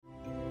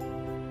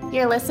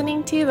You're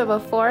listening to the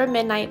Before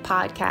Midnight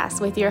podcast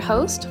with your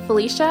host,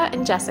 Felicia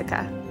and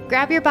Jessica.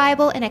 Grab your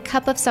Bible and a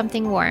cup of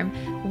something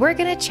warm. We're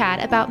going to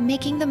chat about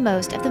making the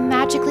most of the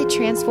magically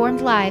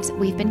transformed lives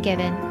we've been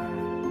given.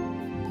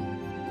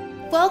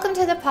 Welcome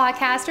to the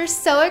podcast. We're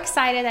so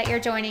excited that you're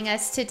joining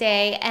us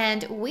today,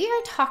 and we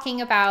are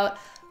talking about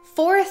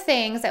 4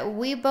 things that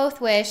we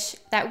both wish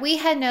that we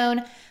had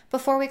known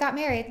before we got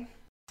married.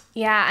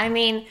 Yeah, I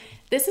mean,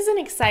 this is an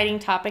exciting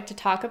topic to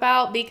talk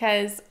about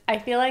because I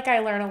feel like I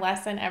learn a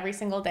lesson every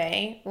single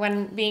day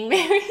when being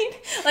married.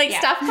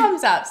 Stuff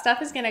comes up.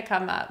 Stuff is going to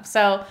come up.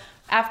 So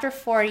after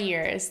 4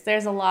 years,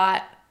 there's a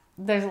lot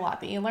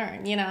that you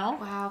learn, you know?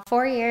 Wow,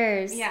 4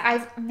 years.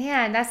 Yeah.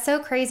 Man, that's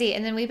so crazy.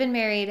 And then we've been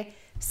married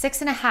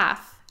 6.5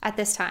 at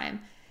this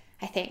time,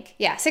 I think.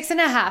 Yeah,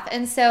 6.5.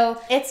 And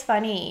so it's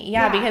funny.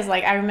 Yeah, because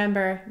I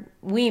remember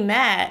we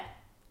met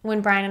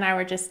when Brian and I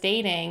were just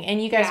dating,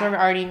 and you guys were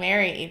already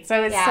married.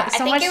 So it's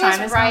so much time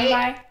has gone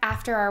by.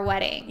 After our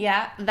wedding,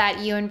 that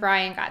you and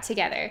Brian got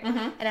together.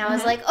 Mm-hmm. And I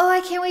was like, oh,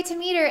 I can't wait to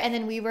meet her. And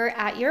then we were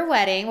at your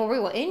wedding. Well, we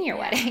were in your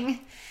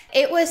wedding.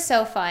 It was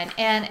so fun.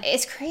 And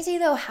it's crazy,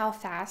 though, how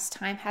fast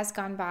time has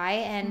gone by.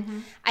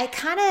 And I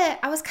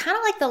was kind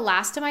of like the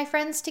last of my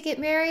friends to get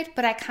married,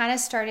 but I kind of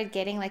started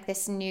getting like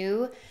this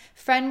new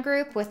friend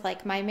group with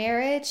like my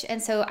marriage.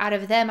 And so out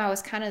of them, I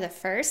was kind of the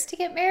first to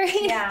get married.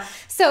 Yeah.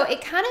 So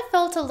it kind of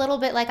felt a little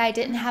bit like I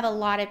didn't have a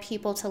lot of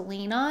people to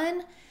lean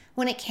on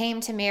when it came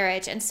to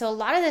marriage. And so a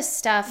lot of this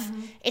stuff,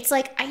 it's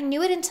like I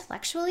knew it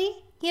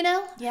intellectually, you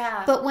know?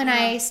 Yeah. But when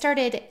I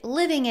started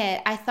living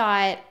it, I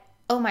thought,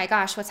 oh my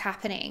gosh, what's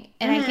happening?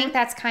 And I think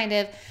that's kind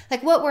of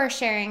like what we're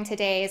sharing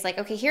today is like,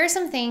 okay, here are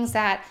some things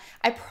that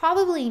I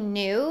probably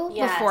knew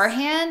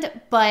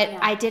beforehand, but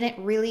I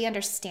didn't really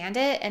understand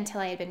it until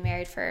I had been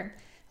married for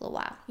a little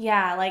while.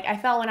 Yeah, I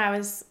felt when I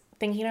was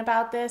thinking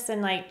about this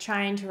and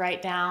trying to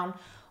write down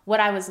what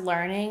I was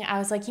learning, I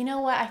was like, you know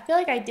what? I feel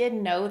like I did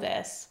know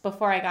this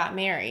before I got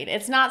married.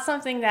 It's not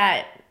something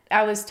that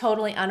I was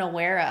totally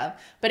unaware of,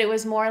 but it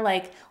was more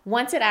like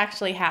once it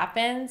actually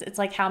happens, it's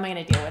like, how am I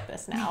going to deal with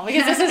this now?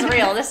 Because this is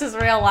real. This is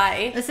real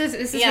life. This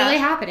is really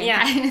happening.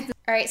 Yeah.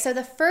 All right. So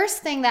the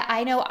first thing that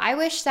I know I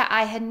wish that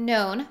I had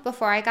known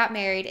before I got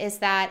married is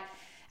that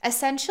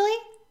essentially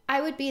I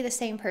would be the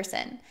same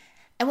person.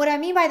 And what I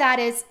mean by that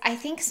is I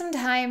think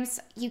sometimes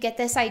you get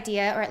this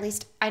idea, or at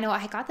least I know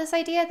I got this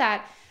idea,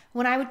 that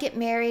when I would get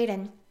married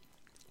and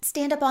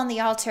stand up on the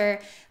altar,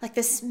 like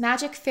this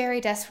magic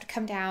fairy dust would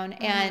come down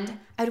and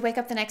I would wake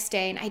up the next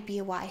day and I'd be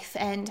a wife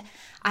and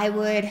I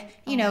would,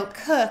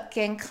 cook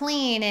and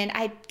clean and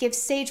I'd give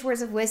sage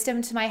words of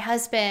wisdom to my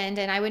husband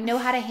and I would know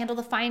how to handle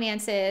the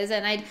finances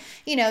and I'd,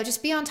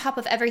 just be on top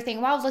of everything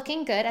while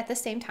looking good at the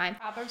same time.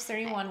 Proverbs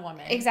 31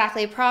 woman.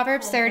 Exactly.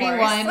 Proverbs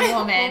 31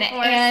 woman.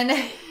 And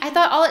I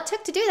thought all it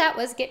took to do that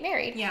was get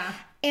married. Yeah.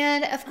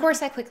 And of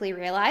course, I quickly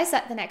realized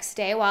that the next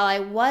day, while I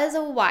was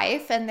a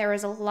wife and there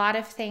was a lot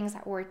of things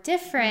that were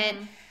different,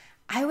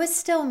 I was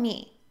still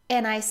me.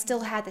 And I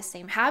still had the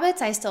same habits.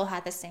 I still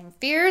had the same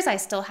fears. I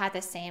still had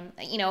the same,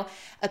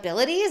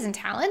 abilities and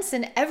talents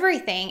and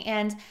everything.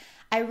 And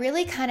I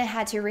really kind of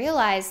had to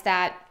realize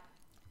that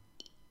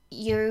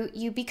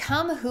you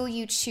become who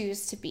you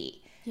choose to be.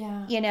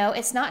 Yeah.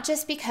 It's not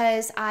just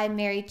because I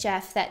married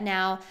Jeff that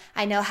now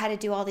I know how to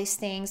do all these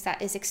things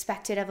that is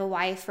expected of a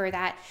wife or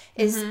that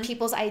is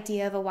people's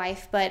idea of a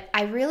wife, but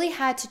I really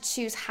had to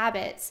choose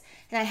habits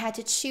and I had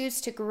to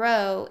choose to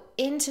grow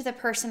into the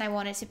person I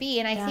wanted to be.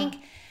 And I think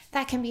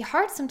that can be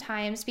hard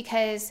sometimes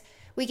because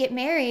we get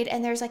married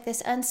and there's like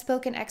this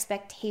unspoken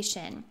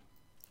expectation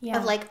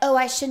of like, oh,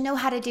 I should know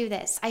how to do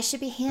this. I should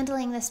be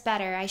handling this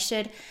better. I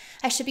should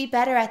be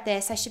better at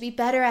this. I should be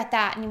better at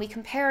that. And we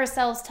compare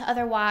ourselves to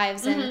other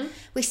wives and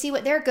we see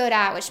what they're good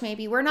at, which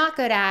maybe we're not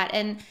good at.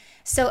 And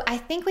so I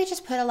think we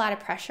just put a lot of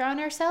pressure on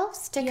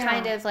ourselves to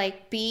kind of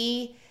like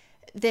be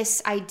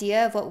this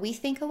idea of what we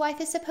think a wife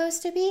is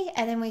supposed to be.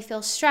 And then we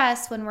feel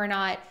stressed when we're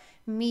not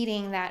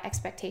meeting that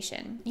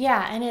expectation.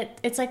 Yeah. And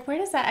it's like, where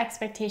does that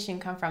expectation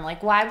come from?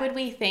 Like, why would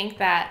we think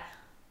that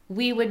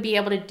we would be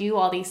able to do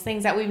all these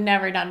things that we've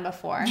never done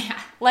before? Yeah.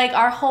 Like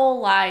our whole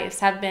lives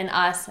have been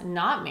us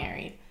not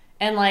married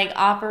and like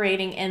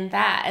operating in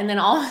that. And then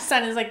all of a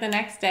sudden it's like the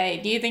next day,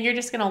 do you think you're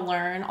just going to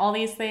learn all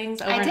these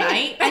things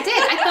overnight? I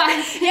did. I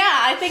thought. Yeah,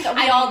 I think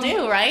we all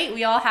do, right?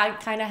 We all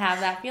kind of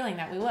have that feeling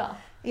that we will.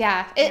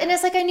 Yeah. And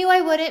it's like I knew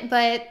I wouldn't,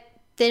 but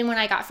then when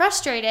I got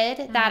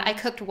frustrated that I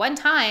cooked one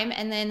time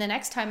and then the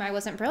next time I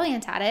wasn't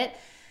brilliant at it,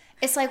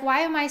 it's like, why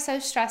am I so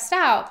stressed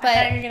out? But I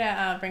thought you were going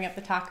to bring up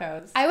the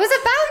tacos. I was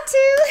about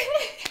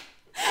to.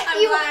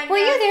 Were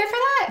you there for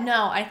that?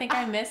 No, I think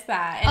I missed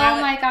that. And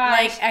my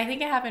gosh. I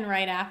think it happened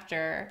right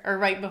after or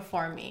right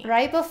before me.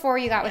 Right before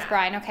you got with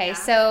Brian. Okay,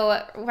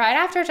 so right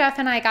after Jeff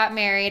and I got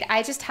married,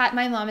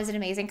 my mom is an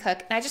amazing cook.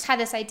 And I just had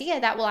this idea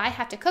that, well, I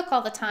have to cook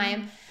all the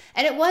time.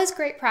 And it was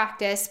great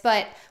practice,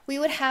 but we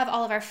would have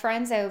all of our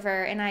friends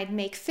over and I'd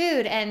make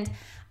food. And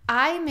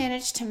I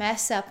managed to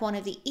mess up one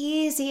of the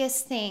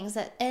easiest things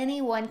that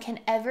anyone can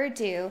ever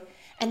do,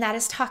 and that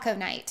is taco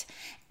night.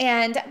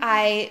 And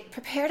I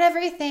prepared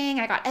everything.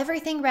 I got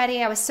everything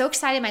ready. I was so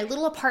excited. My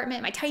little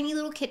apartment, my tiny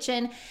little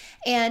kitchen,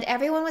 and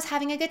everyone was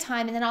having a good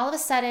time. And then all of a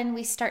sudden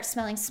we start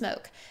smelling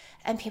smoke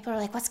and people are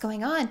like, what's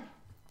going on?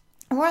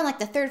 And we're on like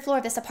the third floor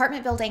of this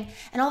apartment building,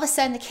 and all of a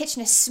sudden the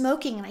kitchen is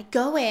smoking, and I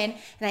go in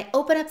and I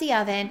open up the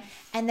oven,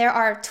 and there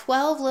are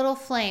 12 little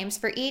flames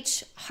for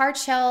each hard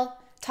shell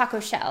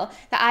taco shell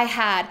that I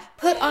had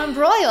put on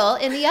broil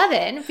in the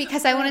oven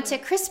because I wanted to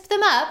crisp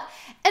them up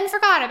and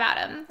forgot about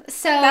them.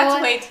 So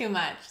that's way too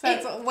much.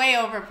 That's way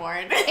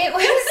overboard. It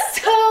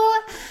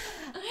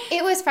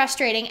was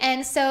frustrating.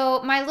 And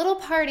so my little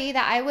party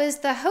that I was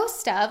the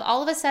host of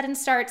all of a sudden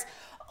starts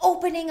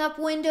opening up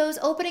windows,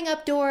 opening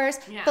up doors.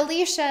 Yeah.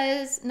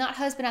 Felicia's not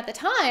husband at the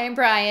time,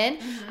 Brian,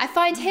 I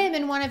find him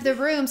in one of the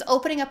rooms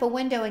opening up a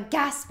window and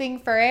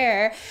gasping for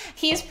air.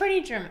 He's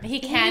pretty dramatic.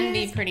 He can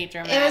be pretty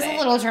dramatic. It was a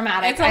little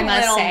dramatic, I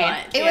must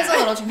say. It was a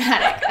little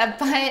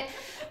dramatic.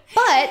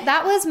 But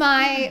that was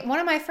one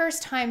of my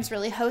first times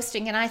really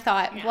hosting, and I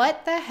thought,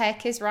 what the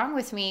heck is wrong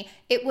with me?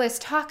 It was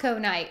taco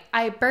night.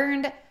 I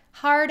burned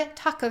hard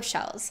taco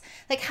shells.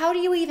 Like, how do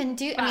you even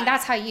do? I mean,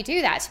 that's how you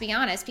do that, to be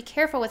honest. Be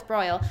careful with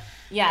broil.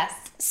 Yes.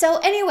 So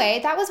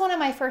anyway, that was one of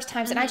my first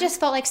times, and I just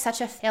felt like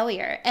such a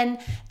failure. And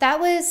that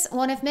was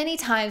one of many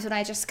times when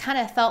I just kind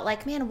of felt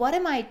like, man, what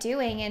am I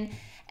doing?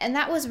 And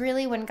that was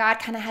really when God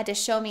kind of had to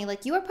show me,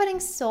 like, you are putting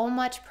so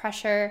much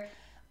pressure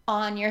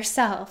on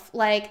yourself.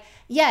 Like,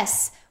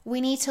 yes, we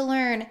need to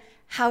learn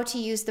how to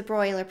use the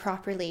broiler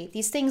properly.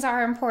 These things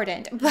are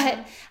important,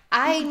 but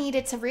I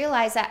needed to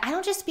realize that I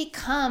don't just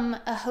become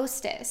a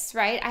hostess,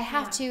 right? I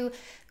have to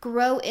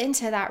grow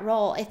into that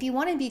role. If you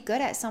want to be good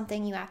at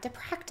something, you have to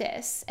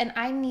practice. And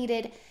I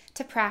needed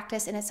to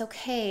practice, and it's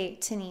okay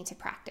to need to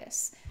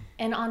practice.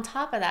 And on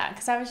top of that,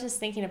 because I was just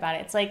thinking about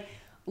it, it's like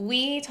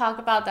we talk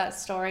about that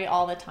story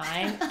all the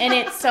time, and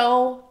it's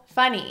so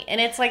funny,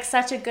 and it's like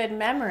such a good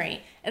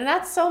memory, and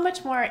that's so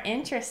much more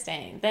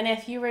interesting than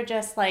if you were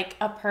just like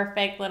a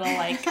perfect little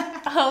like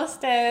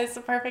hostess,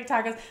 perfect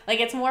tacos. Like,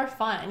 it's more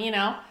fun, you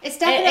know. It's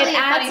definitely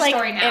a funny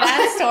story now. It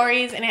adds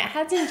stories, and it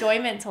adds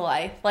enjoyment to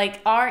life.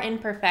 Like, our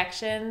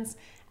imperfections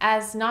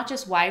as not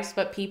just wives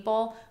but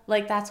people,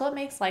 like, that's what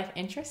makes life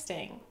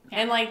interesting,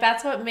 and like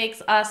that's what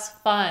makes us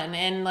fun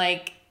and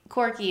like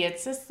quirky.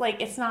 It's just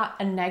like, it's not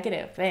a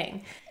negative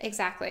thing.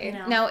 Exactly. You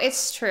know? No,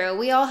 it's true.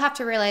 We all have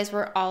to realize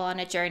we're all on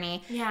a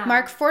journey. Yeah.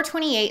 Mark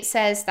 4:28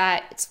 says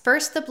that it's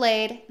first the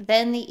blade,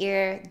 then the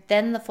ear,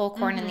 then the full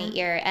corn in the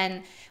ear.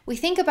 And we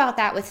think about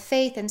that with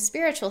faith and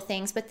spiritual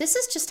things, but this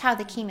is just how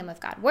the kingdom of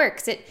God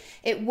works.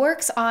 It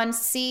works on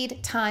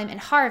seed, time, and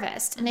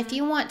harvest. And if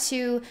you want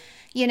to,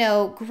 you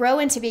know, grow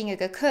into being a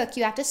good cook,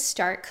 you have to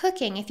start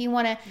cooking. If you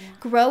want to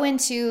grow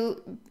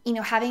into, you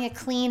know, having a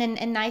clean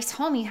and nice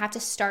home, you have to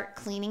start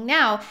cleaning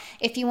now.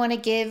 If you want to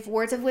give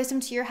words of wisdom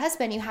to your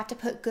husband, you have to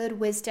put good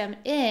wisdom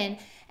in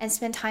and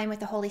spend time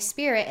with the Holy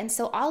Spirit. And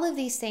so all of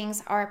these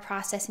things are a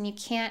process, and you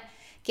can't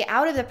get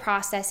out of the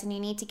process, and you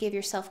need to give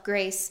yourself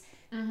grace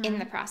in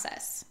the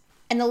process.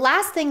 And the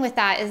last thing with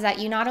that is that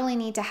you not only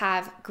need to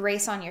have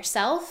grace on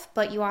yourself,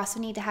 but you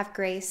also need to have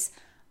grace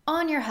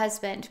on your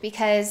husband,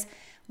 because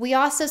we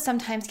also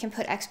sometimes can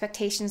put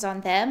expectations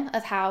on them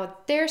of how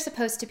they're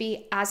supposed to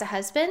be as a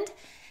husband.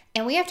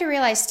 And we have to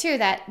realize too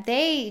that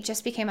they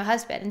just became a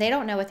husband and they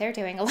don't know what they're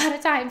doing a lot of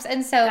times.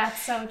 And so,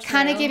 that's so true.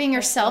 Kind of giving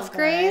yourself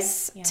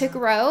grace to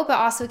grow, but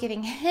also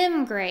giving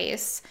him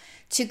grace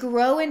to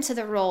grow into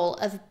the role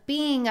of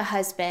being a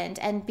husband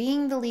and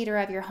being the leader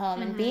of your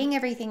home and being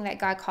everything that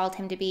God called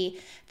him to be.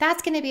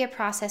 That's going to be a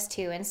process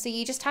too. And so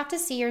you just have to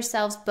see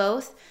yourselves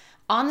both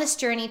on this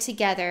journey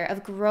together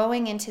of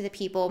growing into the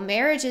people.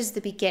 Marriage is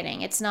the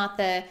beginning. It's not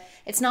the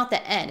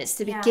end. It's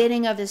the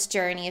beginning of this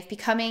journey of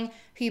becoming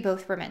who you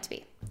both were meant to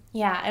be.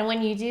 Yeah, and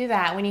when you do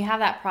that, when you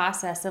have that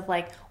process of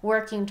like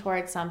working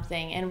towards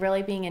something and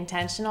really being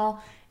intentional,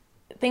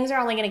 things are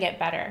only going to get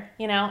better,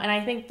 you know? And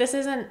I think this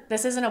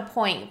isn't a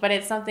point, but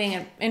it's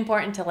something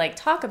important to like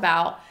talk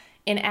about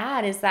and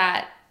add, is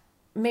that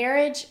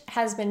marriage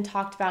has been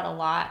talked about a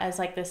lot as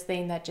like this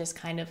thing that just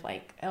kind of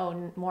like,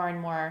 more and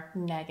more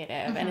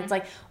negative. And it's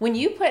like, when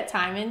you put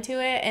time into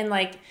it and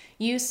like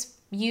you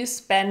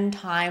spend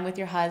time with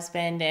your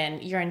husband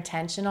and you're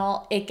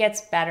intentional, it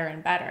gets better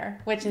and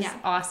better, which is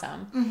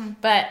awesome.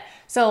 But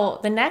so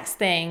the next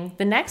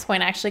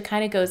point actually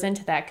kind of goes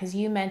into that, because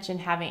you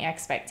mentioned having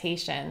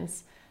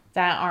expectations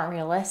that aren't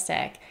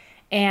realistic.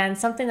 And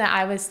something that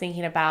I was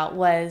thinking about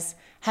was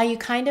how you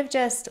kind of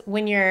just,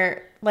 when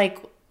you're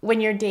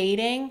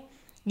dating,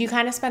 you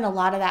kind of spend a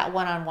lot of that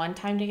one-on-one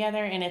time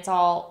together, and it's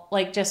all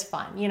like just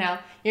fun, you know?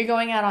 You're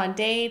going out on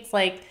dates,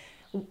 like,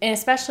 and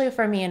especially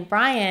for me and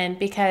Brian,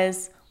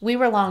 because we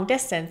were long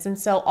distance. And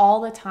so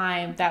all the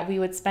time that we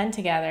would spend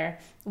together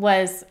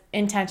was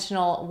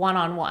intentional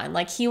one-on-one.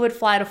 Like, he would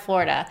fly to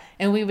Florida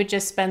and we would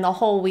just spend the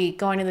whole week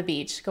going to the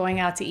beach, going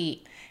out to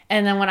eat.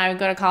 And then when I would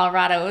go to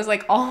Colorado, it was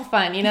like all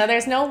fun. You know,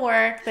 there's no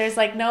work, there's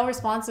like no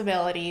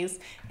responsibilities.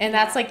 And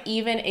that's like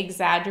even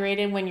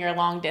exaggerated when you're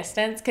long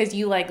distance because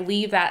you like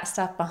leave that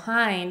stuff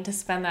behind to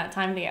spend that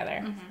time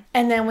together.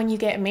 And then when you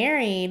get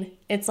married,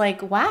 it's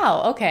like,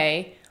 wow,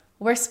 okay,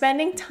 we're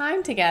spending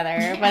time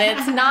together, but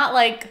it's not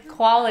like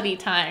quality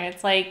time.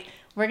 It's like,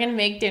 we're going to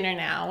make dinner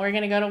now. We're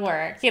going to go to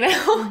work, you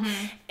know?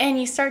 And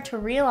you start to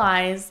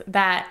realize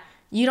that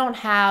you don't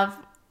have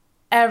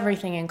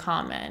everything in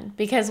common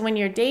because when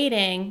you're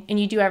dating and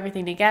you do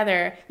everything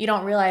together, you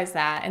don't realize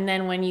that. And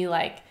then when you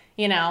like,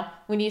 you know,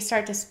 when you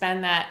start to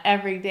spend that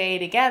every day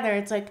together,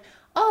 it's like,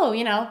 oh,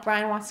 you know,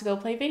 Brian wants to go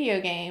play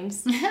video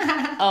games.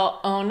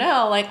 oh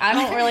no, like I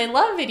don't really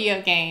love video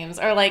games.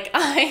 Or like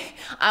I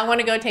want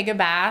to go take a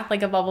bath,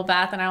 like a bubble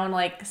bath, and I want to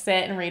like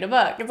sit and read a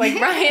book. It's like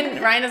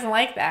Ryan doesn't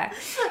like that.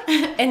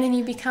 And then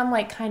you become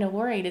like kind of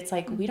worried. It's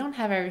like we don't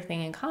have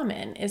everything in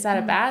common. Is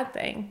that a bad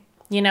thing?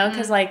 You know,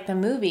 because like the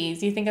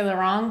movies, you think of the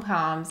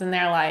rom-coms and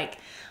they're like,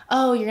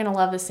 oh, you're going to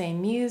love the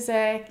same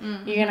music.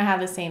 You're going to have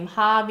the same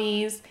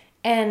hobbies.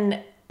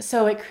 And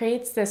so it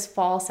creates this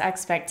false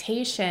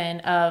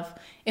expectation of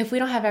if we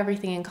don't have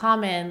everything in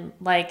common,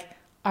 like,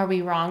 are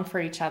we wrong for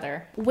each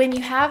other? When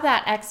you have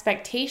that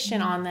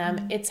expectation on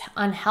them, it's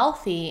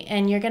unhealthy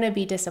and you're going to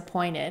be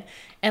disappointed.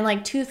 And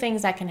like two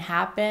things that can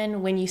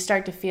happen when you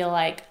start to feel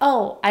like,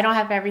 oh, I don't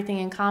have everything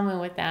in common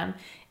with them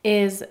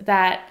is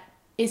that,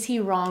 is he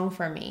wrong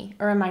for me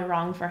or am I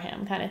wrong for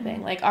him kind of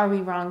thing? Like, are we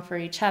wrong for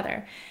each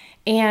other?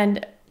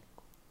 And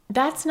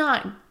that's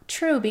not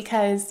true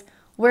because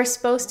we're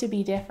supposed to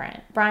be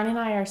different. Brian and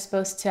I are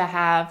supposed to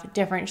have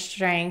different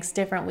strengths,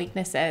 different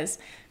weaknesses.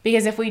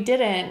 Because if we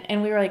didn't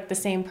and we were like the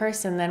same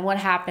person, then what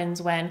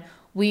happens when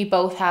we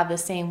both have the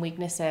same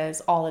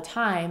weaknesses all the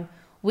time?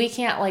 We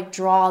can't like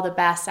draw the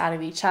best out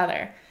of each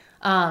other.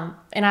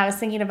 And I was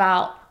thinking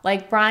about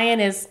like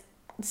Brian is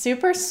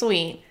super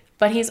sweet,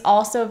 but he's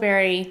also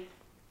very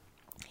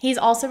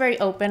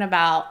open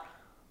about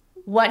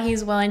what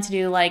he's willing to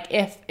do. Like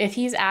if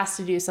he's asked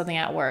to do something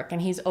at work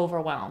and he's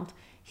overwhelmed,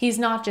 he's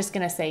not just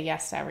going to say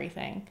yes to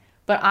everything,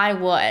 but I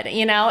would,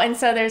 you know? And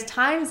so there's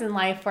times in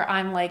life where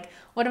I'm like,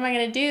 what am I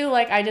going to do?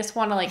 Like, I just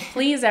want to like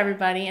please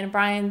everybody. And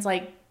Brian's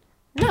like,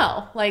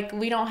 no, like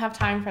we don't have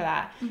time for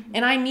that.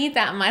 And I need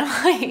that in my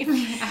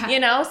life, you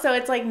know? So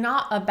it's like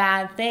not a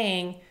bad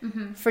thing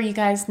for you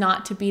guys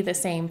not to be the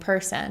same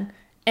person.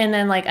 And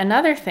then like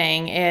another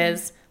thing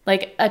is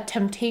like a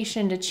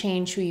temptation to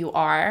change who you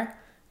are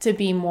to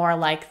be more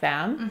like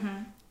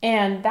them.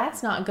 And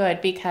that's not good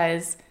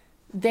because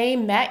they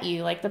met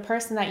you, like the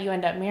person that you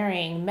end up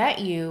marrying met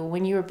you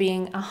when you were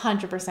being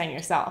 100%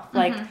 yourself.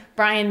 Like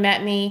Brian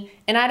met me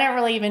and I didn't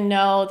really even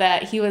know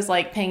that he was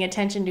like paying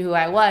attention to who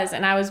I was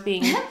and I was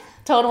being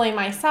totally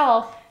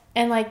myself.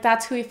 And like,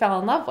 that's who he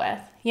fell in love with,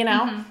 you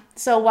know?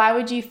 So why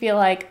would you feel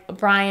like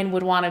Brian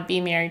would want to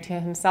be married to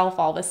himself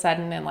all of a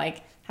sudden and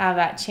like have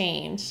that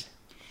change?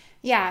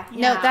 Yeah,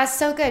 no, that's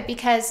so good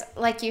because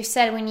like you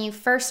said, when you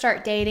first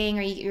start dating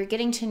or you're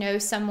getting to know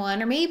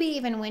someone, or maybe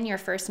even when you're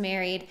first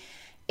married,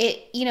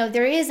 it, you know,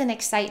 there is an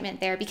excitement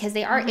there because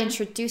they are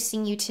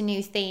introducing you to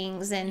new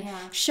things and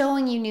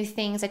showing you new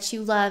things that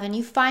you love and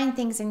you find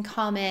things in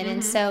common.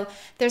 And so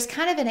there's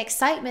kind of an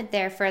excitement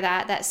there for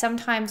that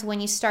sometimes when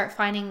you start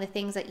finding the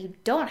things that you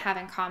don't have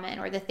in common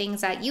or the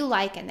things that you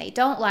like and they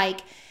don't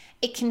like,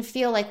 it can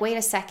feel like, wait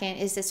a second,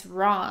 is this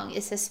wrong?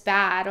 Is this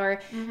bad?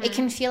 Or it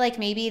can feel like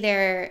maybe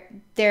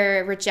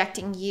they're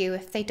rejecting you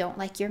if they don't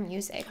like your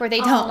music or they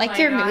don't like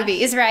your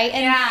movies, right?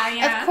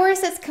 And of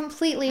course, it's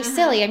completely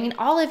silly. I mean,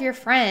 all of your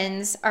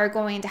friends are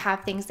going to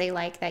have things they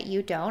like that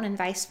you don't and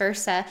vice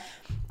versa.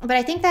 But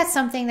I think that's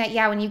something that,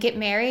 when you get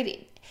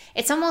married,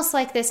 it's almost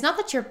like this, not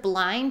that you're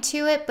blind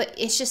to it, but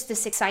it's just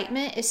this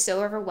excitement is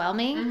so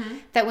overwhelming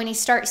that when you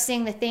start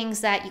seeing the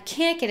things that you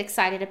can't get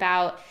excited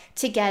about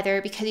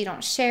together because you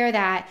don't share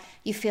that,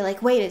 you feel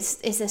like, wait, is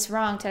this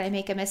wrong? Did I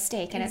make a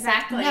mistake? And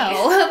exactly. It's like,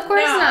 no, of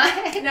course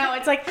not. No,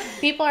 it's like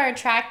people are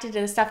attracted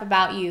to the stuff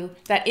about you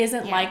that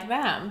isn't like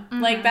them.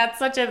 Like that's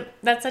such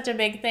a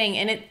big thing.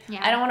 And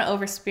I don't want to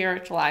over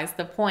spiritualize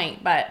the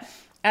point, but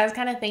I was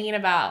kind of thinking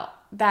about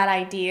that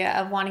idea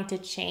of wanting to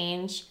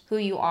change who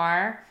you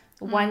are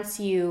once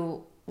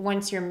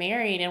you're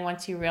married and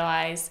once you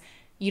realize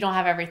you don't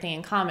have everything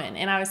in common.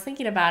 And I was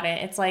thinking about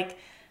it. It's like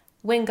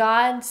when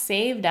God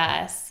saved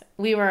us,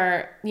 we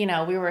were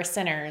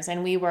sinners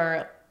and we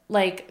were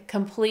like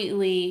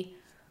completely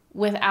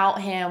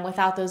without him,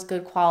 without those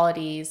good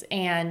qualities.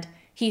 And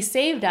he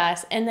saved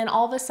us. And then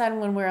all of a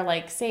sudden when we're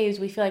like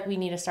saved, we feel like we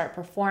need to start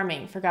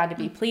performing for God to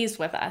be pleased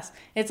with us.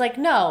 It's like,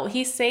 no,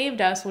 he saved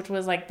us, which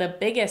was like the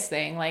biggest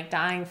thing, like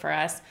dying for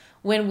us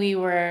when we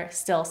were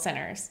still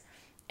sinners.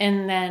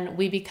 And then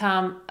we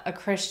become a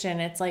Christian.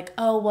 It's like,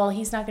 oh, well,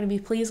 he's not going to be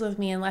pleased with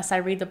me unless I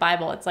read the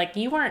Bible. It's like,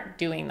 you weren't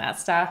doing that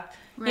stuff,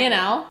 you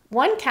know?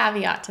 One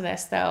caveat to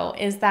this, though,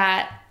 is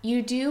that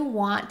you do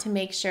want to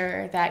make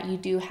sure that you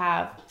do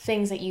have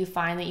things that you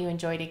find that you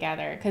enjoy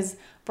together. Because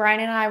Brian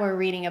and I were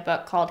reading a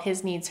book called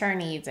His Needs, Her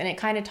Needs, and it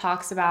kind of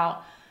talks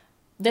about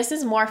this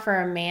is more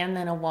for a man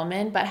than a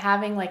woman, but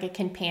having like a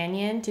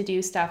companion to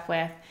do stuff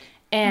with.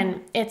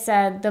 And it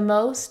said the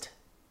most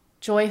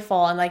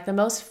joyful and like the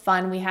most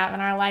fun we have in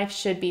our life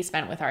should be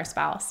spent with our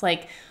spouse.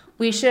 Like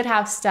we should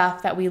have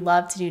stuff that we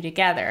love to do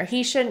together.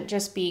 He shouldn't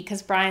just be,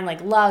 because Brian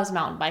like loves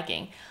mountain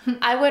biking.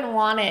 I wouldn't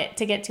want it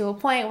to get to a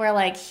point where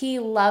like he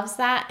loves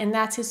that and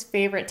that's his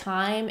favorite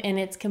time and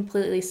it's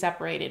completely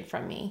separated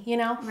from me, you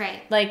know?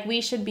 Right. Like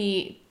we should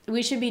be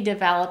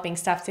developing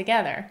stuff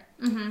together.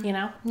 You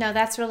know? No,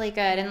 that's really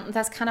good. And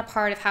that's kind of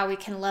part of how we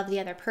can love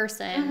the other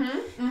person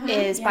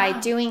is by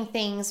doing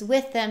things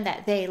with them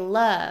that they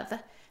love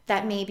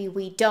that maybe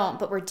we don't,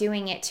 but we're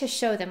doing it to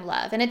show them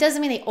love. And it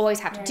doesn't mean they always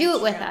have to do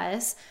it with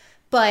us,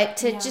 but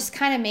to just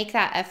kind of make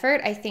that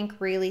effort, I think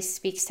really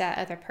speaks to that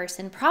other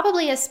person,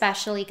 probably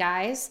especially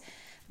guys.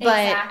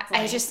 But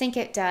I just think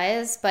it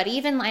does. But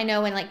even I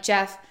know when like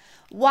Jeff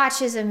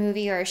watches a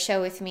movie or a show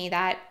with me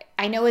that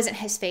I know isn't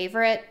his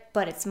favorite,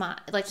 but it's mine.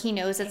 Like he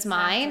knows it's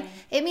mine.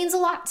 It means a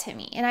lot to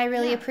me, and I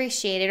really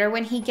appreciate it. Or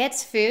when he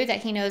gets food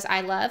that he knows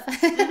I love,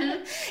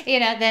 you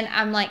know, then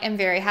I'm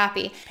very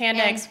happy.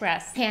 Panda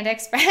Express.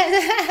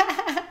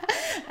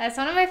 That's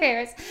one of my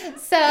favorites.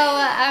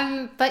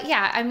 So, but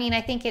yeah, I mean,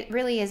 I think it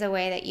really is a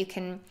way that you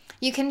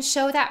can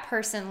show that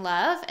person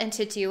love and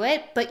to do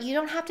it, but you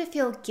don't have to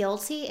feel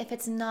guilty if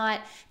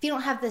you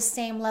don't have the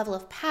same level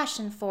of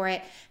passion for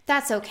it.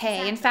 That's okay.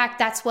 Exactly. In fact,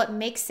 that's what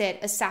makes it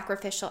a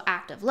sacrificial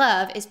act of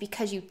love, is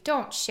because you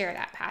don't share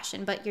that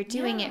passion, but you're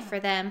doing it for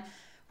them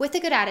with a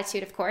good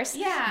attitude, of course.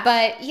 Yeah.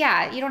 But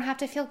yeah, you don't have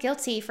to feel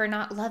guilty for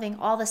not loving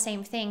all the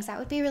same things. That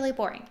would be really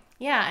boring.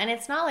 Yeah, and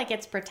it's not like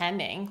it's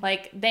pretending.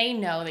 Like, they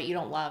know that you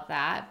don't love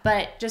that,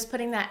 but just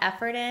putting that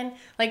effort in.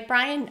 Like,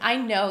 Brian, I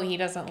know he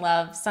doesn't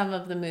love some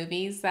of the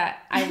movies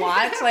that I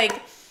watch.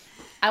 Like,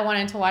 I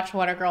wanted to watch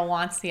What a Girl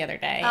Wants the other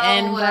day,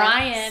 and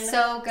Brian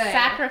so good.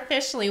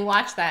 Sacrificially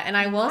watched that. And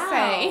I will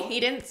say, he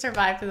didn't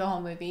survive through the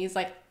whole movie. He's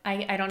like,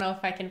 I don't know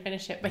if I can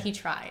finish it, but he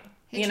tried.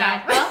 He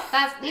tried. Well,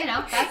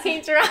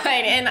 he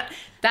tried, and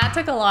that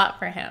took a lot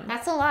for him.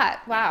 That's a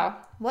lot. Wow.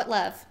 What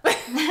love.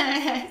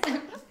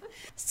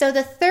 So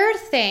the third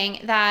thing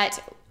that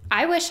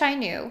I wish I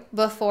knew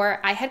before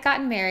I had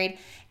gotten married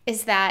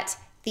is that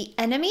the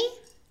enemy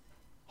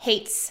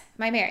hates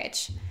my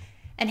marriage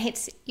and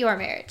hates your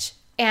marriage.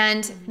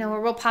 And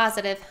we're real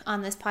positive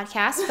on this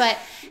podcast, but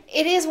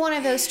it is one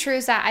of those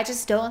truths that I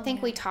just don't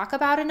think we talk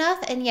about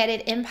enough, and yet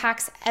it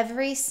impacts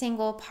every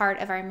single part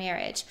of our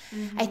marriage.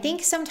 I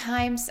think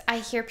sometimes I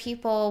hear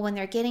people when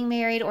they're getting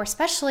married, or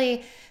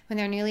especially when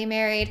they're newly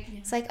married,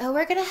 it's like, oh,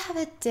 we're going to have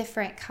a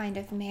different kind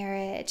of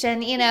marriage.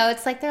 And, you know,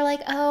 it's like, they're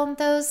like, oh,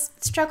 those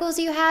struggles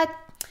you had,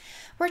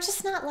 we're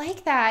just not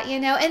like that, you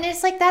know? And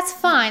it's like, that's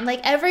fine. Like,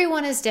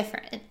 everyone is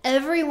different and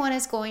everyone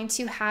is going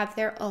to have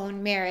their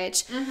own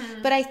marriage.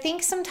 But I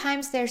think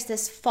sometimes there's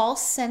this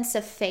false sense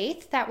of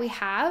faith that we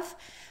have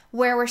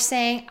where we're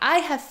saying, I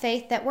have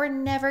faith that we're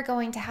never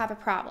going to have a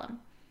problem,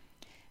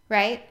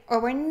 right? Or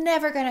we're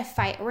never going to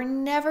fight. Or we're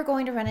never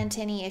going to run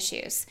into any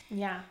issues.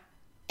 Yeah.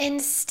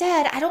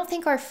 Instead, I don't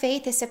think our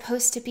faith is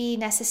supposed to be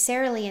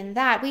necessarily in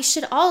that. We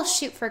should all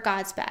shoot for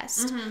God's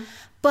best.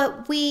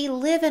 But we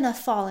live in a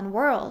fallen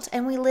world,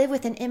 and we live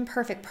with an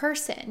imperfect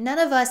person. None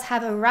of us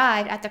have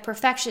arrived at the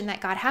perfection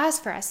that God has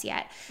for us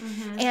yet.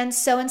 And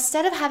so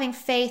instead of having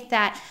faith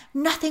that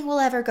nothing will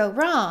ever go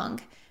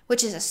wrong,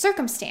 which is a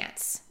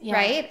circumstance,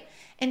 right?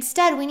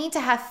 Instead, we need to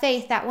have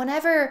faith that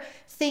whenever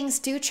things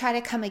do try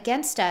to come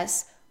against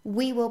us,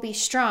 we will be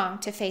strong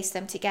to face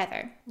them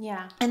together.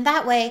 Yeah. And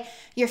that way,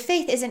 your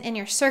faith isn't in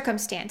your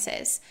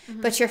circumstances,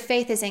 but your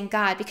faith is in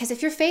God. Because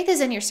if your faith is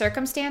in your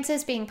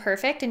circumstances being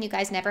perfect and you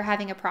guys never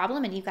having a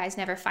problem and you guys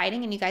never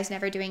fighting and you guys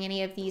never doing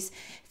any of these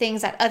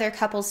things that other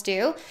couples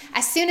do,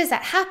 as soon as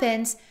that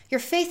happens, your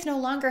faith no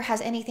longer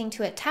has anything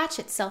to attach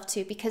itself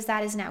to, because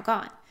that is now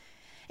gone.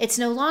 It's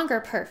no longer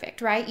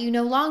perfect, right? You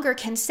no longer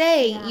can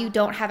say you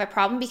don't have a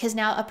problem, because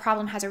now a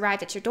problem has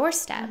arrived at your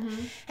doorstep.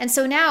 And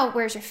so now,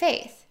 where's your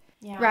faith?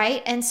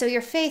 Right? And so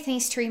your faith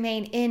needs to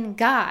remain in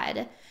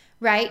God,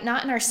 right?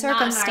 Not in our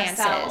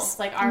circumstances.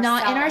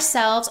 Not in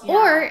ourselves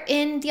or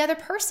in the other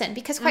person,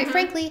 because quite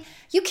frankly,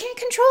 you can't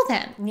control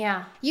them.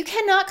 Yeah. You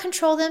cannot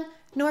control them,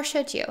 nor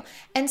should you.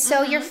 And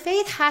so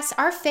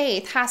our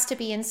faith has to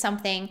be in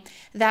something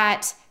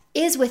that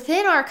is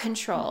within our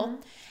control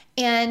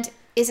and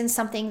is in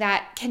something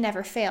that can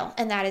never fail,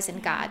 and that is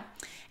in God.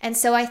 And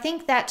so I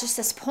think that just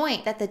this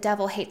point that the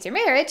devil hates your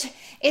marriage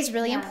is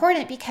really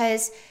important,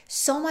 because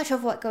so much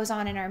of what goes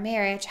on in our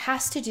marriage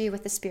has to do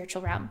with the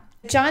spiritual realm.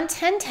 John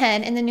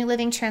 10:10 in the New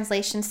Living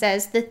Translation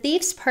says, "The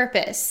thief's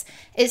purpose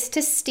is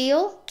to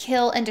steal,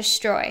 kill, and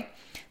destroy.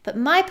 But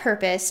my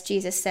purpose,"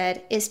 Jesus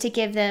said, "is to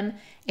give them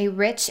a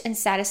rich and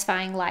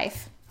satisfying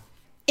life."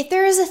 If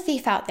there is a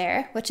thief out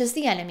there, which is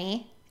the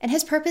enemy, and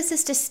his purpose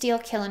is to steal,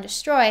 kill, and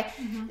destroy,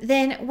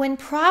 then when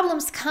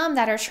problems come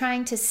that are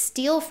trying to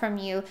steal from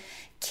you,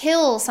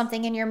 kill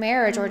something in your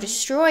marriage, or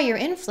destroy your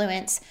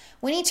influence,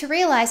 we need to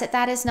realize that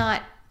that is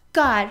not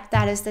God,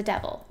 that is the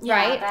devil,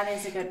 right? Yeah, that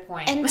is a good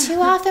point. And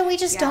too often we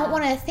just don't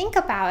want to think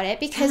about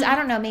it because, I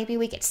don't know, maybe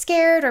we get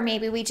scared or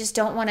maybe we just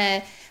don't want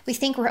to, we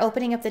think we're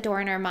opening up the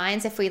door in our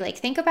minds if we like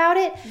think about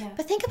it. Yeah.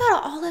 But think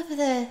about all of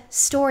the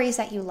stories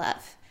that you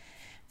love.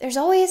 There's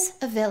always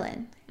a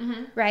villain,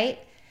 right?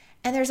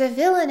 And there's a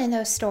villain in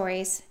those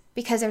stories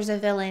because there's a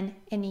villain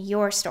in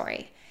your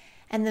story.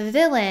 And the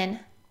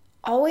villain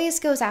always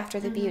goes after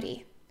the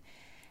beauty.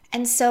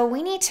 And so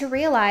we need to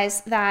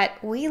realize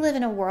that we live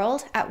in a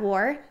world at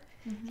war,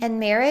 and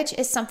marriage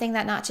is something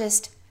that not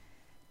just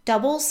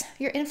doubles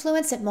your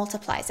influence, it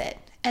multiplies it.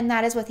 And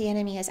that is what the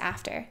enemy is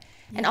after.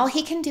 Yeah. And all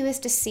he can do is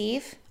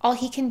deceive. All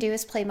he can do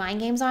is play mind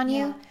games on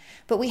you.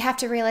 But we have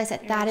to realize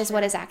that that is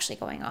what is actually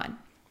going on.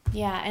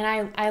 Yeah,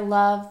 and I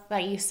love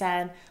that you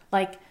said,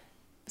 like,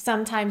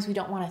 sometimes we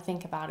don't want to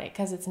think about it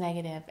because it's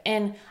negative.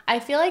 And I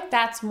feel like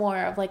that's more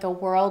of like a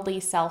worldly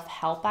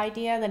self-help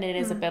idea than it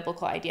is a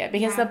biblical idea,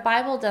 because the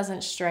Bible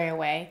doesn't stray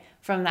away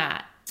from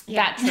that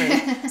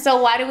truth.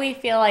 So why do we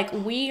feel like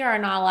we are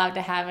not allowed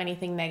to have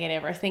anything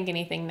negative or think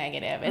anything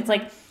negative? It's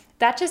like,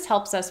 that just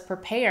helps us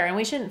prepare, and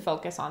we shouldn't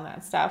focus on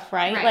that stuff,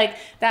 right? Like,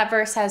 that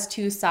verse has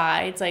two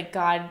sides. Like,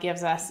 God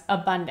gives us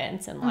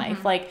abundance in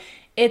life. Like,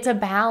 it's a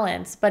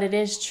balance, but it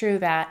is true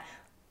that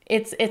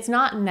it's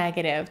not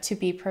negative to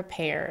be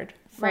prepared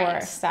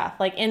for stuff.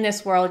 Like, in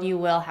this world, you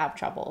will have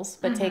troubles,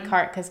 but take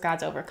heart because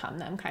God's overcome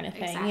them, kind of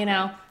thing, you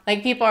know?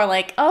 Like, people are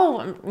like,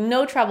 oh,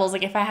 no troubles.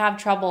 Like, if I have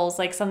troubles,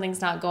 like, something's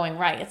not going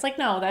right. It's like,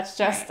 no, that's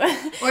just...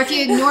 Or if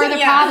you ignore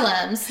the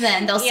problems,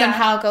 then they'll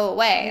somehow go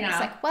away. And it's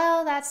like,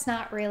 well, that's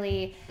not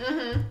really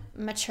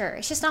mature.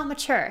 It's just not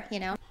mature, you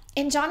know?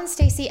 In John and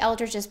Stacey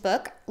Eldridge's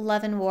book,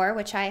 Love and War,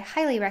 which I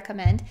highly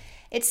recommend,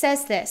 it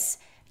says this: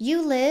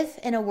 you live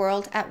in a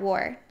world at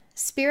war.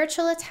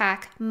 Spiritual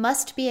attack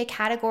must be a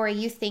category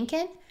you think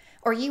in,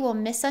 or you will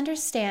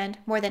misunderstand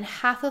more than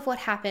half of what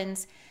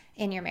happens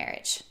in your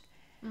marriage.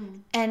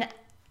 And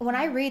when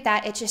I read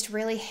that, it just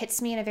really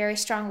hits me in a very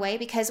strong way,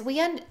 because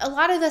a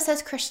lot of us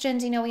as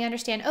Christians, you know, we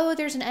understand, oh,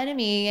 there's an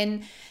enemy,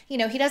 and, you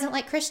know, he doesn't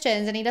like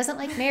Christians and he doesn't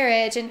like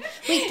marriage. And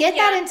we get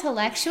that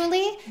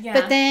intellectually.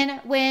 But then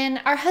when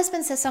our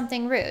husband says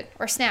something rude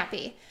or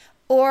snappy,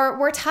 or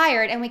we're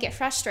tired and we get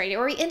frustrated,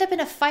 or we end up in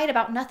a fight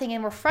about nothing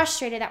and we're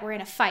frustrated that we're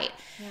in a fight.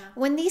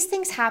 When these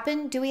things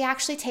happen, do we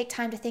actually take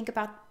time to think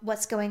about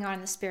what's going on in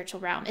the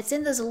spiritual realm? It's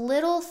in those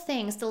little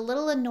things, the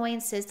little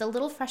annoyances, the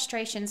little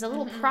frustrations, the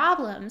little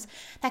problems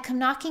that come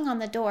knocking on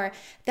the door.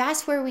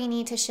 That's where we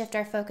need to shift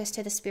our focus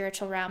to the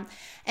spiritual realm.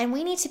 And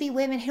we need to be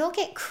women who don't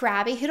get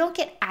crabby, who don't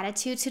get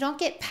attitudes, who don't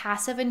get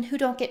passive, and who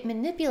don't get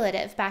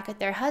manipulative back at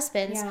their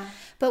husbands.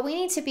 But we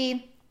need to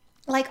be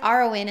like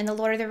Arwen in The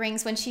Lord of the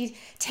Rings, when she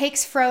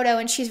takes Frodo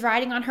and she's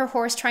riding on her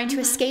horse trying to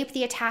escape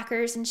the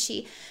attackers, and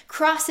she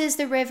crosses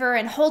the river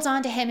and holds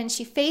on to him, and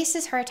she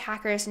faces her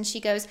attackers and she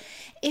goes,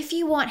 if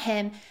you want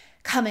him,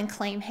 come and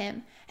claim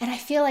him. And I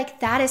feel like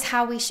that is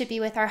how we should be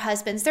with our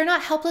husbands. They're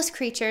not helpless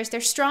creatures. They're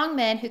strong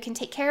men who can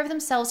take care of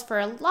themselves for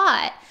a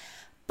lot.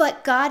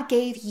 But God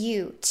gave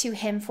you to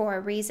him for a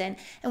reason.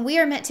 And we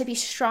are meant to be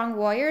strong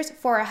warriors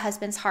for our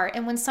husband's heart.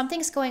 And when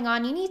something's going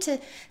on, you need to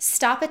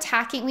stop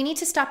attacking. We need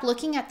to stop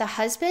looking at the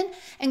husband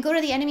and go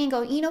to the enemy and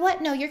go, you know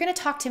what? No, you're going to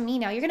talk to me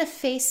now. You're going to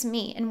face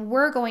me. And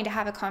we're going to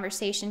have a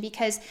conversation,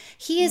 because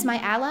he is my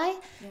ally,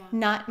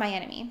 not my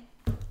enemy.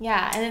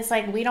 Yeah. And it's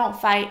like, we don't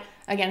fight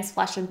against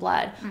flesh and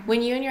blood.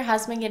 When you and your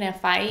husband get in a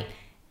fight,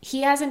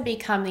 he hasn't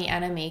become the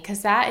enemy,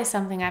 because that is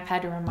something I've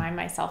had to remind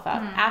myself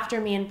of. After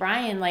me and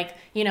Brian, like,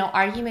 you know,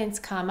 arguments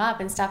come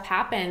up and stuff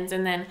happens,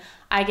 and then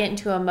I get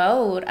into a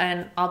mode,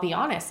 and I'll be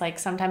honest, like,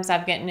 sometimes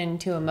I've gotten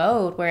into a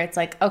mode where it's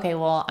like, okay,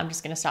 well, I'm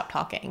just going to stop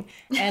talking,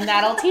 and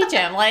that'll teach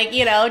him, like,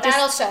 you know,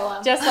 that'll show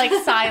him. Just like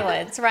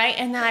silence, right?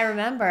 And then I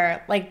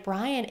remember, like,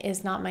 Brian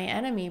is not my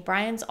enemy.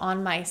 Brian's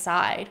on my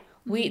side.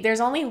 There's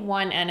only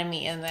one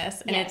enemy in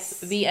this, and it's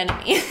the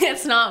enemy.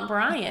 It's not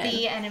Brian.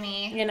 The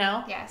enemy. You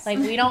know? Yes. Like,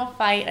 we don't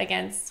fight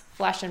against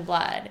flesh and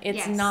blood.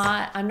 It's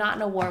not, I'm not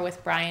in a war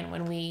with Brian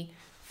when we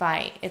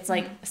fight. It's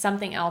like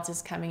something else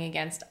is coming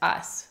against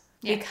us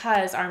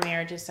because our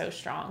marriage is so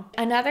strong.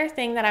 Another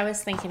thing that I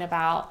was thinking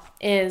about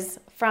is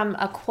from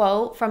a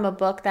quote from a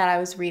book that I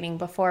was reading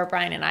before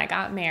Brian and I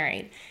got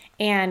married.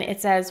 And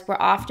it says, we're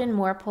often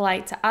more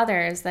polite to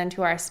others than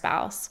to our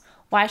spouse.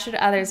 Why should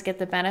others get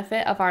the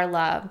benefit of our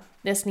love?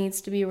 This needs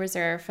to be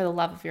reserved for the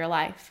love of your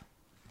life.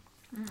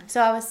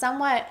 So I was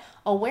somewhat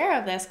aware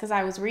of this because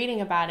I was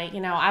reading about it. You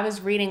know, I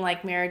was reading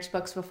like marriage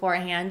books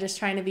beforehand, just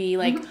trying to be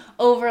like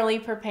overly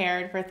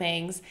prepared for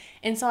things.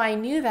 And so I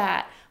knew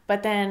that,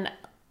 but then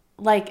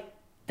like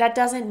that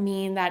doesn't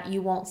mean that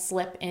you won't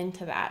slip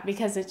into that,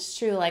 because it's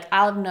true. Like,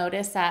 I'll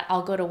notice that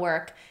I'll go to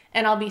work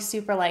and I'll be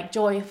super like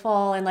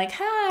joyful and like,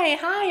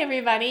 hi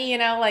everybody, you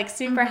know, like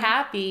super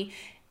happy,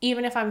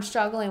 even if I'm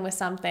struggling with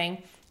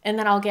something. And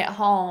then I'll get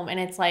home and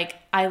it's like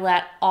I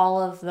let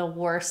all of the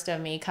worst of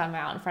me come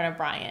out in front of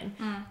Brian.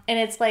 And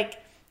it's like,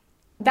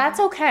 that's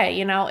okay.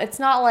 You know, it's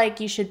not like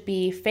you should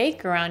be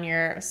fake around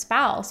your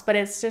spouse, but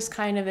it's just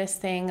kind of this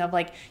thing of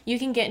like, you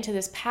can get into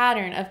this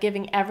pattern of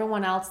giving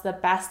everyone else the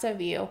best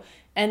of you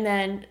and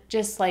then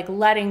just like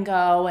letting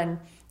go and,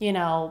 you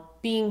know,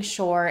 being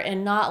short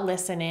and not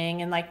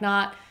listening and like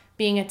not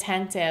being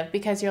attentive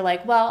because you're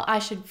like, well, I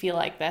should feel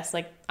like this.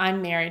 Like,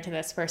 I'm married to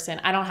this person.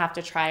 I don't have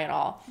to try at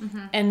all.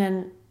 And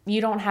then you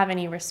don't have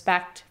any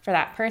respect for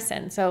that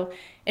person. So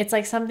it's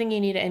like something you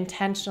need to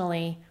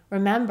intentionally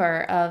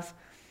remember of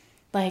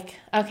like,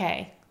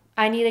 okay,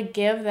 I need to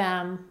give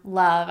them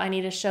love. I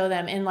need to show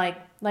them in like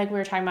we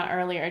were talking about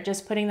earlier,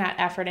 just putting that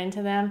effort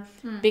into them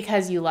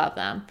because you love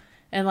them.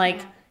 And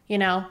like, you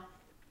know,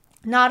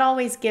 not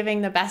always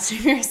giving the best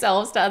of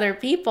yourselves to other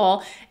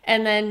people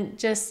and then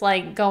just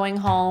like going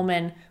home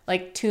and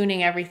like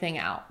tuning everything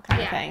out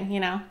kind of thing, you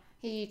know?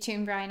 You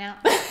tune Brian out.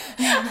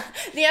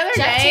 The other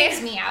Jeff day,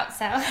 tunes me out,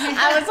 so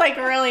I was like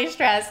really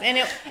stressed, and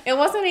it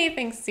wasn't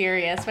anything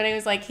serious, but it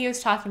was like he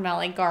was talking about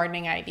like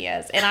gardening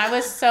ideas, and I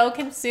was so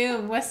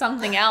consumed with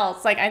something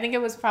else. Like I think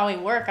it was probably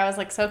work. I was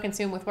like so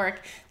consumed with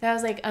work that I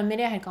was like a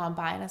minute had gone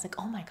by, and I was like,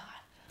 oh my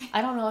god,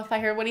 I don't know if I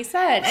heard what he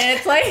said, and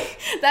it's like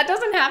that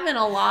doesn't happen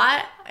a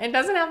lot. It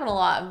doesn't happen a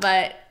lot,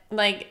 but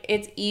like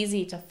it's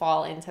easy to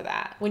fall into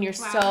that when you're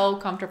so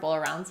comfortable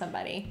around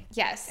somebody.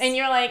 Yes. And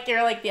you're like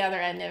the other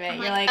end of it.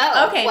 You're like,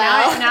 oh, okay,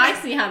 well. now I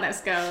see how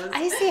this goes.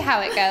 I see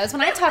how it goes.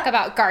 When I talk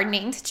about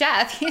gardening to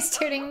Jeff, he's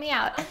tuning me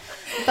out.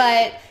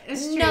 But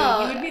It's true.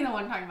 no. You would be the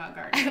one talking about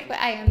gardening.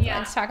 I am the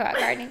one to talk about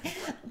gardening.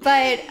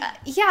 But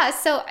yeah,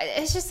 so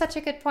it's just such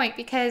a good point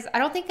because I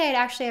don't think I had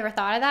actually ever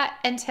thought of that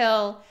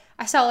until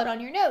I saw it on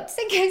your notes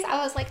because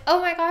I was like,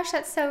 oh my gosh,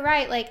 that's so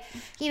right. Like,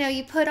 you know,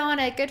 you put on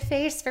a good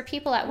face for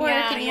people at work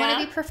and you want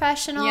to be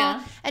professional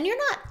and you're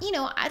not, you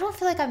know, I don't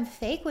feel like I'm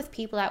fake with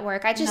people at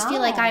work. I just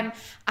feel like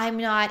I'm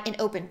not an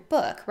open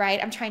book,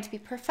 right? I'm trying to be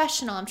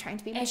professional. I'm trying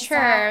to be mature.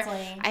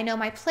 Exactly. I know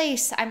my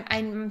place.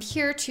 I'm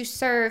here to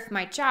serve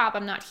my job.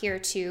 I'm not here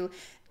to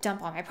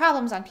dump all my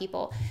problems on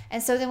people.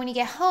 And so then when you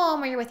get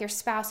home or you're with your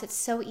spouse, it's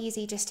so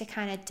easy just to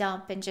kind of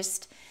dump and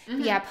just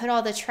put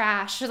all the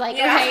trash like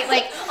right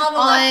like all the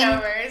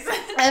leftovers.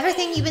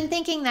 Everything you've been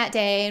thinking that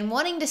day and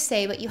wanting to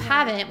say but you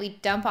haven't, we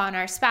dump on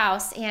our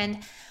spouse. And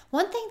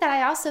one thing that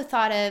I also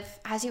thought of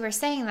as you were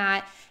saying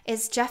that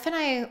is Jeff and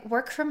I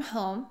work from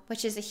home,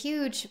 which is a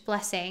huge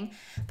blessing,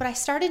 but I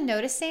started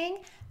noticing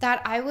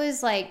that I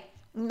was like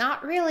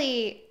not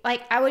really,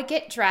 like I would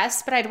get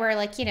dressed, but I'd wear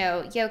like, you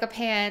know, yoga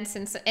pants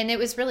and it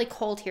was really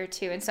cold here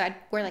too. And so I'd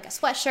wear like a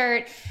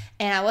sweatshirt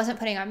and I wasn't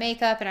putting on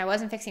makeup and I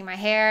wasn't fixing my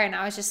hair. And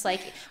I was just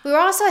like, we were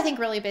also, I think,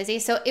 really busy.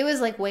 So it was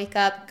like wake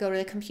up, go to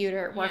the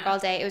computer, work all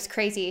day. It was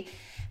crazy.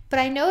 But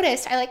I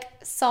noticed, I like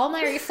saw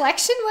my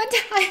reflection one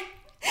time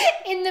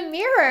in the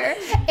mirror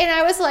and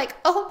I was like,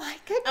 oh my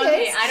goodness.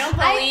 Okay, I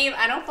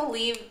don't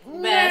believe this.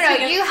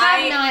 No, you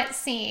have not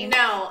seen.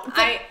 No,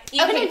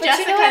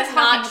 Jessica's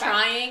not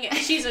trying.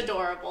 She's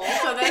adorable.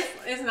 So this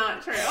is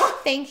not true.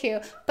 Thank you.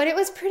 But it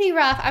was pretty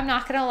rough. I'm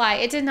not going to lie.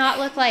 It did not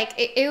look like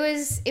it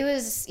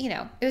was, you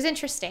know, it was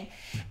interesting.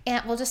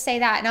 And we'll just say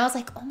that. And I was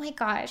like, oh my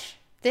gosh.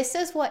 This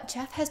is what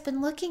Jeff has been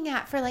looking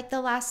at for like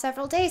the last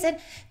several days. And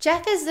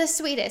Jeff is the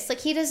sweetest. Like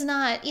he does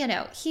not, you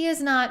know, he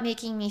is not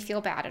making me feel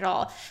bad at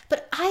all.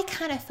 But I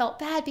kind of felt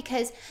bad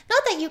because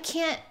not that you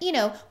can't, you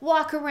know,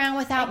 walk around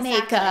without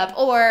makeup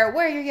or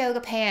wear your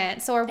yoga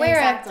pants or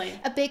wear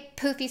a big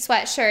poofy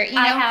sweatshirt. You know,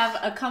 I have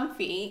a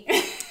comfy.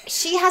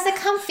 She has a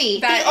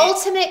comfy, the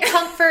ultimate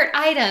comfort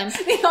item.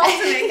 The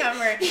ultimate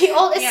comfort.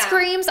 It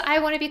screams, I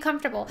want to be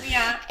comfortable.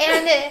 Yeah.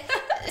 And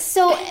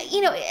so,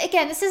 you know,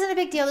 again, this isn't a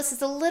big deal. This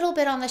is a little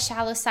bit on the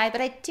shallow side, but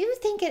I do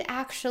think it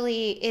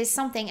actually is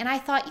something. And I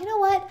thought, you know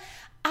what?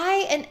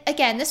 And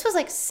again, this was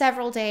like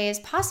several days,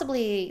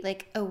 possibly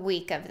like a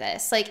week of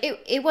this. Like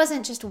it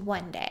wasn't just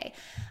one day.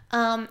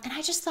 And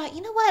I just thought,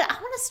 you know what? I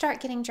want to start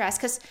getting dressed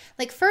because,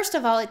 like, first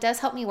of all, it does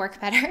help me work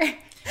better.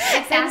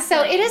 Exactly. And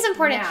so it is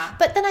important. Yeah.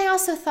 But then I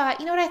also thought,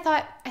 you know what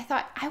I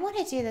thought I want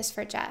to do this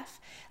for Jeff.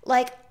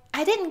 Like,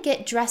 I didn't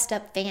get dressed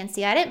up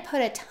fancy. I didn't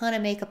put a ton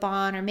of makeup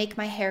on or make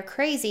my hair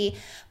crazy,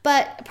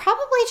 but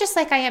probably just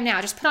like I am now.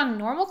 Just put on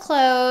normal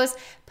clothes,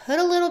 put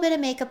a little bit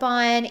of makeup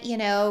on, you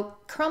know,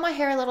 curl my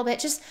hair a little bit,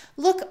 just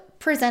look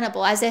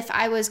presentable as if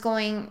I was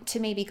going to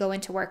maybe go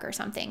into work or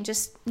something.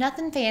 Just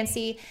nothing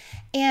fancy.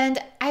 And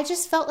I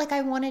just felt like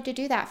I wanted to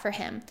do that for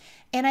him.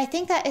 And I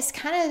think that it's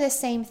kind of the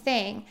same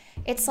thing.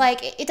 It's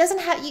like, it doesn't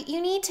have,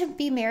 you need to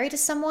be married to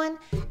someone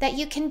that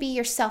you can be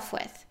yourself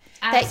with.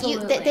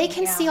 Absolutely. That they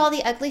can see all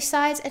the ugly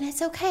sides and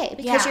it's okay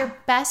because you're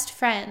best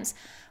friends.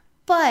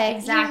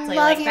 But you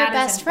love your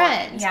best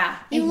friend. Yeah.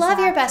 You love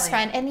your best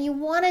friend and you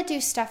want to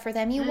do stuff for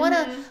them. You want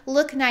to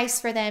look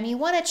nice for them. You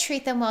want to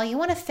treat them well. You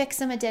want to fix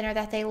them a dinner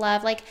that they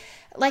love. Like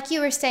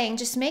you were saying,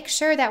 just make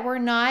sure that we're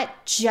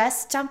not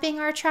just dumping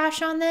our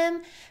trash on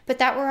them, but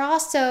that we're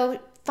also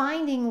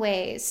finding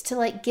ways to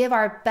like give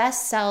our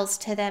best selves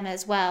to them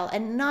as well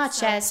and not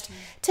just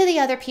to the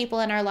other people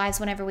in our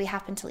lives whenever we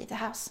happen to leave the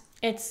house.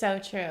 It's so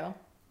true.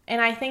 And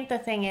I think the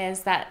thing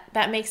is that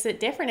makes it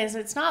different is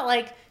it's not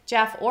like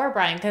Jeff or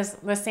Brian, because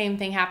the same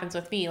thing happens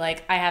with me.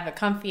 Like, I have a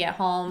comfy at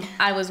home.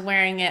 I was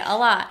wearing it a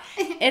lot.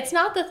 It's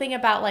not the thing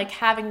about like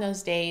having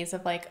those days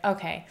of like,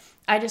 okay,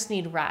 I just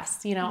need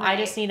rest. You know, Right.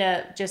 I just need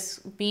to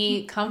just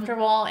be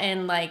comfortable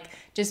and like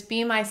just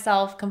be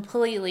myself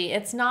completely.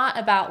 It's not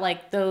about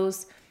like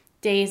those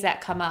days that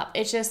come up.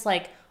 It's just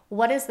like,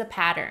 what is the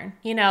pattern?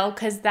 You know,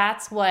 because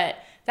that's when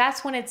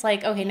it's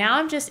like, okay, now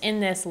I'm just in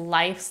this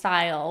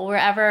lifestyle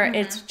wherever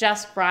it's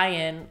just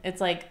Brian. It's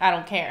like, I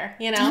don't care,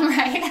 you know?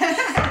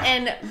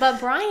 Right. But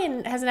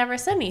Brian has never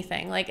said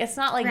anything. Like, it's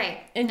not like,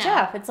 Right. and No.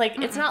 Jeff, it's like,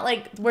 it's not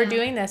like we're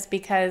doing this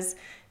because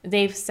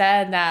they've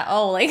said that,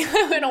 oh, like,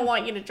 we don't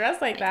want you to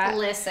dress like that.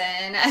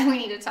 Listen, we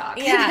need to talk.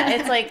 Yeah,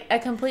 it's like a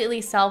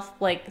completely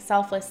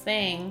selfless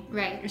thing.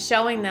 Right.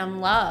 Showing them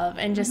love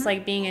and just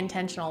like being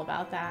intentional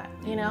about that,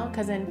 you know,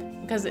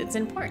 because it's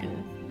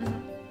important.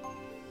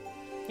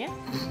 Yeah.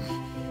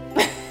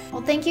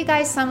 Well, thank you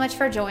guys so much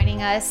for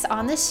joining us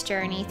on this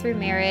journey through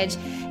marriage.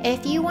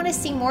 If you want to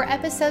see more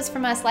episodes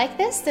from us like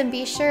this, then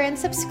be sure and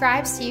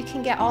subscribe so you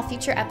can get all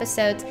future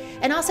episodes.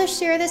 And also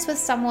share this with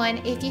someone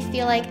if you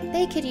feel like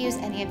they could use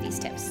any of these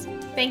tips.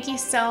 Thank you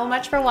so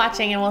much for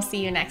watching, and we'll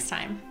see you next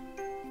time.